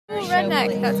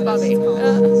Redneck, that's Bobby.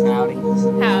 Howdy.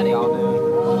 Howdy. Y'all doing?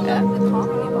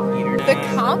 The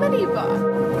comedy book.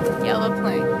 Yellow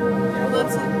plane. Well,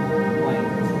 that's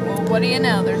well, what do you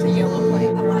know? There's a yellow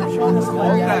plane. I'm showing this to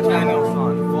my dad.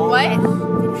 What?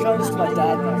 I'm showing this to my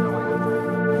dad.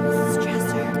 This is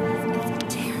Chester. It's a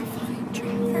terrifying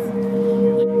driver.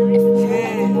 If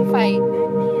you fight, I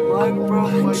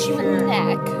will punch you in the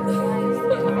neck.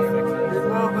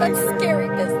 That's scary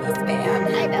business,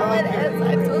 man. I know it is. I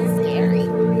feel scary.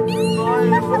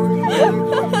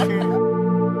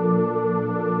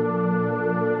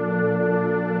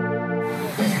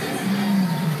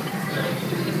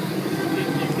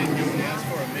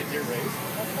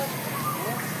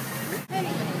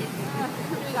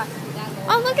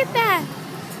 Oh, look at that!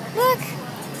 Look!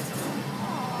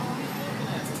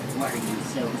 What are you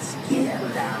so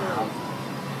scared of?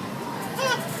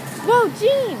 Whoa,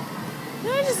 Gene!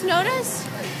 Did I just notice?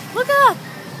 Look up!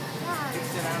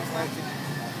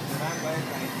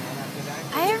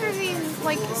 I never even,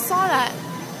 like, saw that.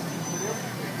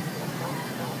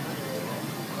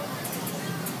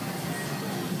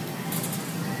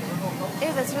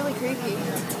 Ew, that's really creepy.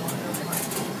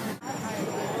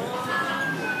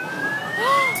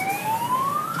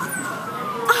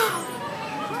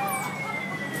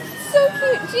 So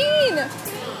cute! Gene!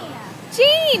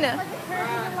 Gene!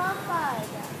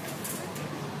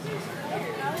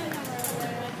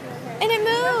 And it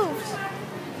moved!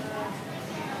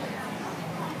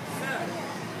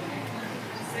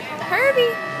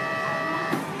 Herbie!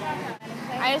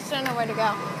 I just don't know where to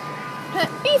go.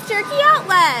 Beef jerky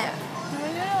outlet!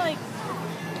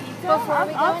 Before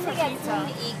we go in to get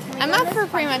something to eat, can we I'm up for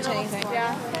pretty much anything.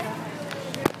 Yeah.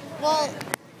 Well,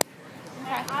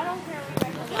 I don't care.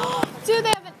 dude, they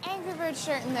have an Angry Bird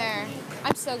shirt in there.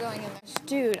 I'm so going in there.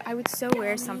 Dude, I would so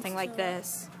wear something like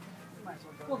this.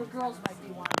 Well, the girls might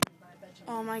be wanting, but I bet you.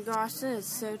 Oh my gosh, this is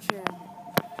so true.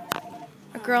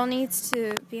 A girl needs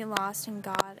to be lost in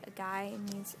God. A guy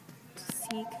needs to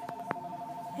seek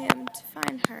him to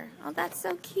find her. Oh, that's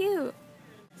so cute.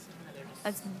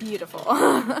 That's beautiful.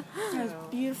 That's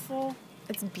beautiful.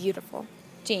 It's beautiful.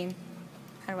 Jean,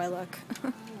 how do I look?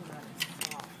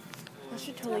 I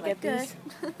should totally get these.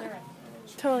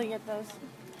 Totally get those.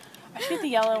 I should get the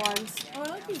yellow ones.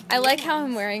 I like how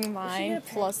I'm wearing mine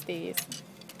plus these.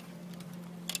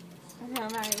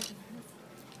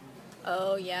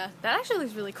 Oh yeah, that actually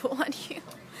looks really cool on you.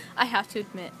 I have to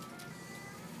admit.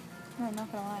 No, I'm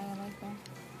not gonna lie, I like that.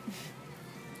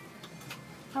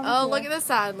 Oh, look at the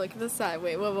side. Look at the side.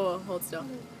 Wait, whoa, hold still.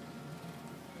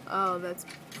 Oh, that's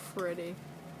pretty.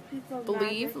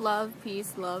 Believe, love,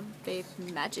 peace, love, faith,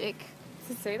 magic.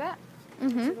 Does it say that?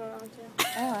 Mm-hmm.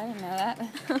 Oh, I didn't know that.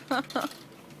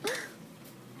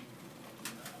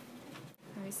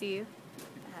 Let me see you.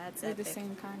 That's like the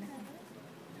same kind of thing.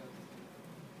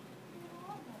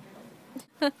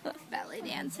 Belly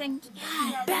dancing.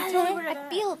 Belly. I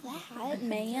feel that,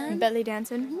 man. Belly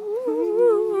dancing.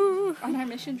 On our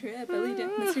mission trip,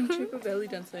 mission trip of belly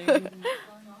dancing.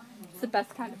 It's the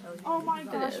best kind of belly dancing. Oh my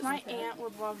gosh, my aunt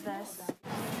would love this.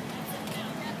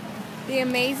 The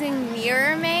Amazing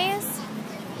Mirror Maze.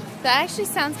 That actually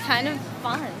sounds kind of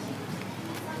fun.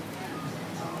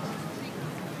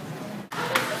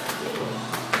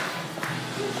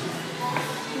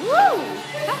 Woo!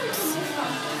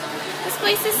 This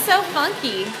place is so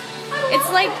funky. It's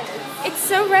like, it's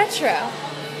so retro.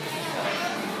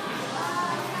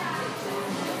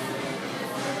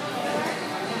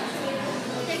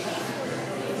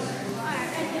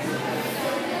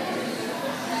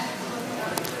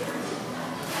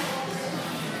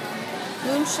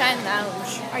 Moonshine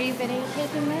Lounge. Are you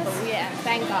videotaping this? Oh yeah,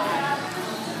 thank God.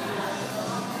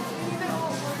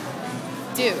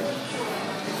 Dude,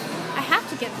 I have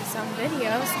to get this on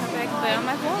video so that I can put it on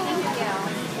my vlog.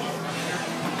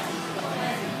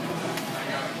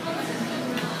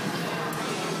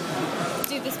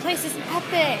 Dude, this place is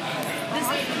epic. This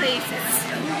place is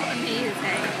so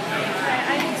amazing.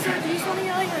 I think so. Do you just want to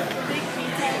get like a big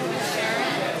pizza and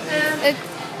share it?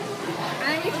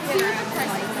 I think it's dinner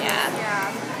appetizer. Yeah.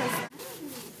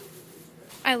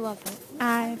 I love it.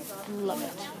 I love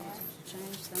it.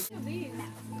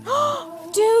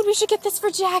 Dude, we should get this for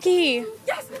Jackie.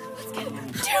 Yes, let's get it.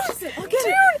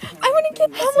 Dude, I want to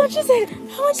get. How much is it?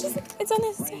 How much is it? It's on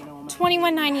this.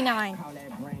 $21.99.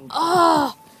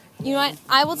 Oh, you know what?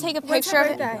 I will take a picture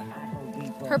of it.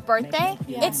 Her birthday?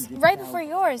 Yeah. It's right before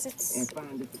yours. It's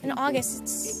in August.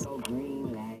 It's.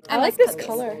 I like this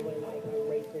color.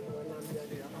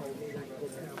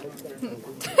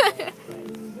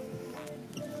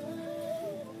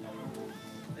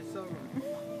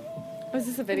 Was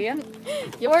this a video? Or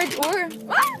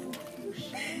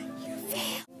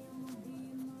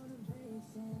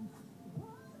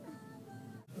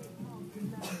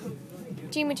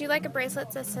Jean, would you like a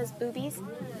bracelet that says boobies?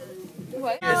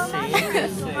 What? I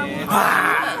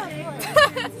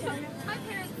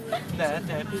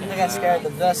got scared.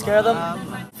 Did I scare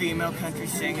them? Female country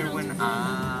singer when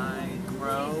I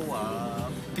grow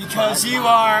up. Because you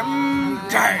are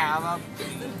gay.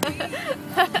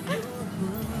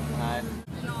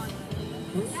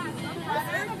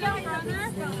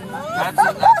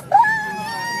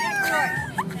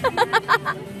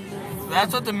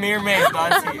 That's what the mirror maze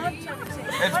does here.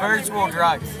 It's virtual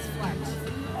drugs.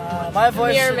 My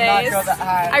voice Mirror should not maze. go that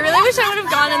high. I really wish I would have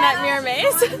gone in that mirror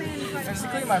maze.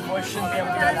 Physically, my voice shouldn't be able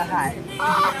to go that high.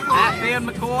 At Bill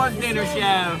McCoy's dinner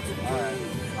show.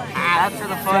 That's for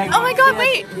the fun. Oh my god,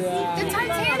 wait! The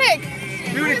Titanic!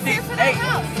 Dude, it's the, hey,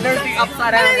 there's the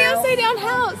upside And down. then the upside down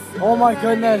house. Oh my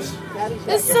goodness.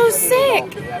 That's so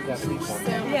sick.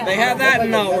 They have that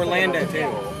in Orlando too.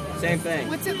 Same thing.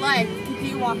 What's it like? Can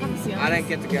you walk on the ceiling? I didn't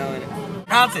get to go in it.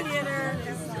 Pronounce it.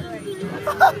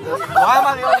 Why am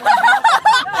I the only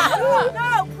one?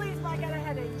 No, please, I got a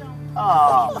headache. Don't.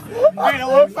 Oh, dude, it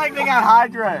looks like they got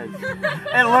hydras.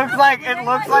 It looks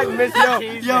like Mr.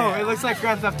 Cheese. Yo, it looks like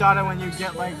Grand Theft Auto when you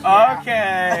get like.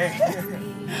 Okay.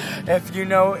 If you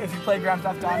play Grand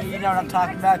Theft Auto, you know what I'm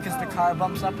talking about because the car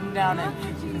bumps up and down and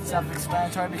it's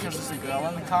self-explanatory because there's a girl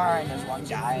in the car and there's one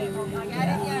guy.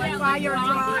 While you're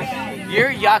driving.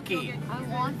 You're yucky.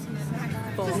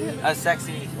 A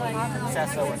sexy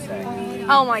Sessa would say.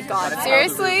 Oh my god,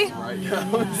 seriously?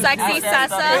 Sexy He's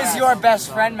Sessa? your best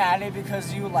friend, Maddie,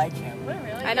 because you like him.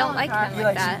 I don't like him He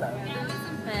like likes you that.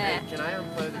 though. Eh.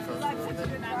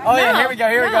 Oh yeah, here we go,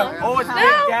 here we No. go. Oh, it's No,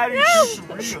 Big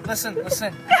Daddy. Listen,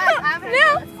 listen.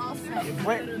 No!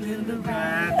 Wait.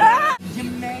 You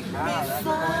make me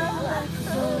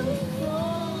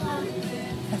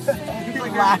Dude,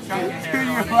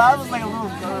 your laugh was like a little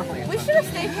girl. We should have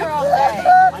stayed here all day.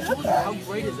 How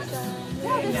great is that?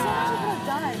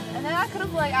 And then I could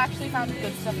have like actually found the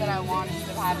good stuff that I wanted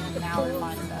instead of having an hour to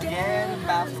find stuff. Again,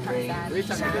 about to Every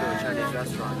time you go to a Chinese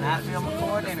restaurant, Not Bill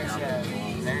McCoy dinner show.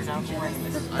 There's Uncle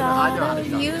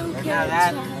Raymond. You Now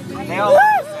that, they all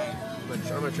I'm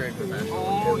gonna train for that.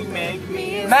 Oh, you make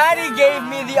me. Maddie gave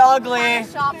me the ugly.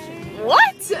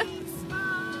 What?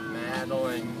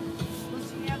 Madeline.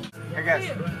 Here goes.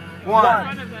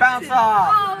 One. Bounce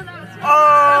off.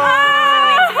 Oh!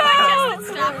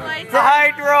 The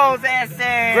Hydros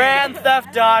essay. Grand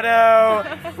Theft Auto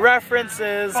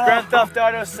references. Grand Theft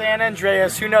Auto San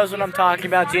Andreas. Who knows what I'm talking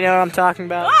about? Do you know what I'm talking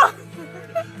about?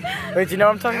 Wait, do you know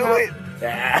what I'm talking about?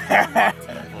 Yeah.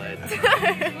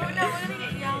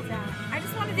 I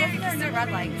just want to dance because they're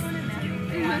red lights.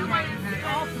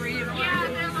 All three of them.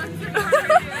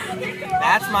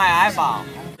 That's my eyeball.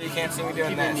 You can't see me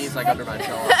doing this. Knees like under my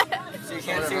jaw. So you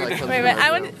can't see me doing Wait, I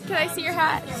want. Can I see your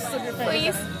hat,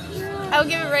 please? I'll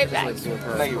give it right back.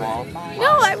 No, you won't.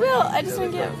 No, I will. I just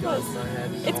want to get up close.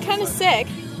 It's kind of sick.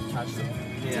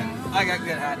 Yeah. I got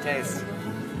good hat taste.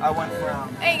 I went from.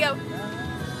 There you go.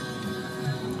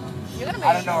 You're gonna be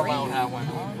I don't know where my own hat went.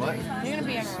 What? You're gonna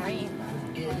be a Marine.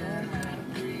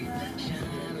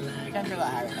 I can't do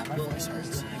that higher now. My voice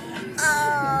hurts. He's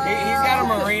got a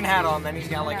Marine hat on, then he's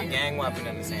got like a gang weapon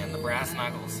in his hand, the brass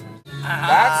knuckles.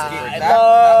 That's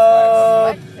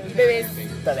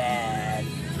The bad.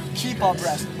 Keep on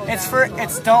breast.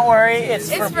 Don't worry,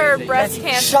 it's for breast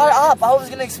cancer. Shut up, I was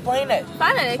gonna explain it.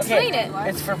 Fine, explain it.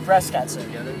 It's for breast cancer.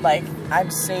 Like,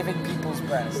 I'm saving people's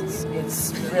breasts.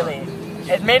 It's really,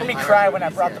 it made me cry when I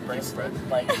brought the bracelet.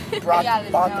 Like, bought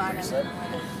the bracelet.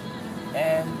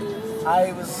 And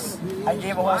I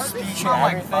gave a whole speech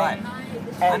and everything.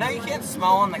 I know you can't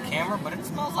smell on the camera, but it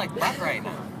smells like butt right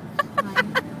now.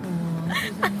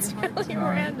 That's really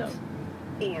random.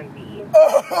 Andy.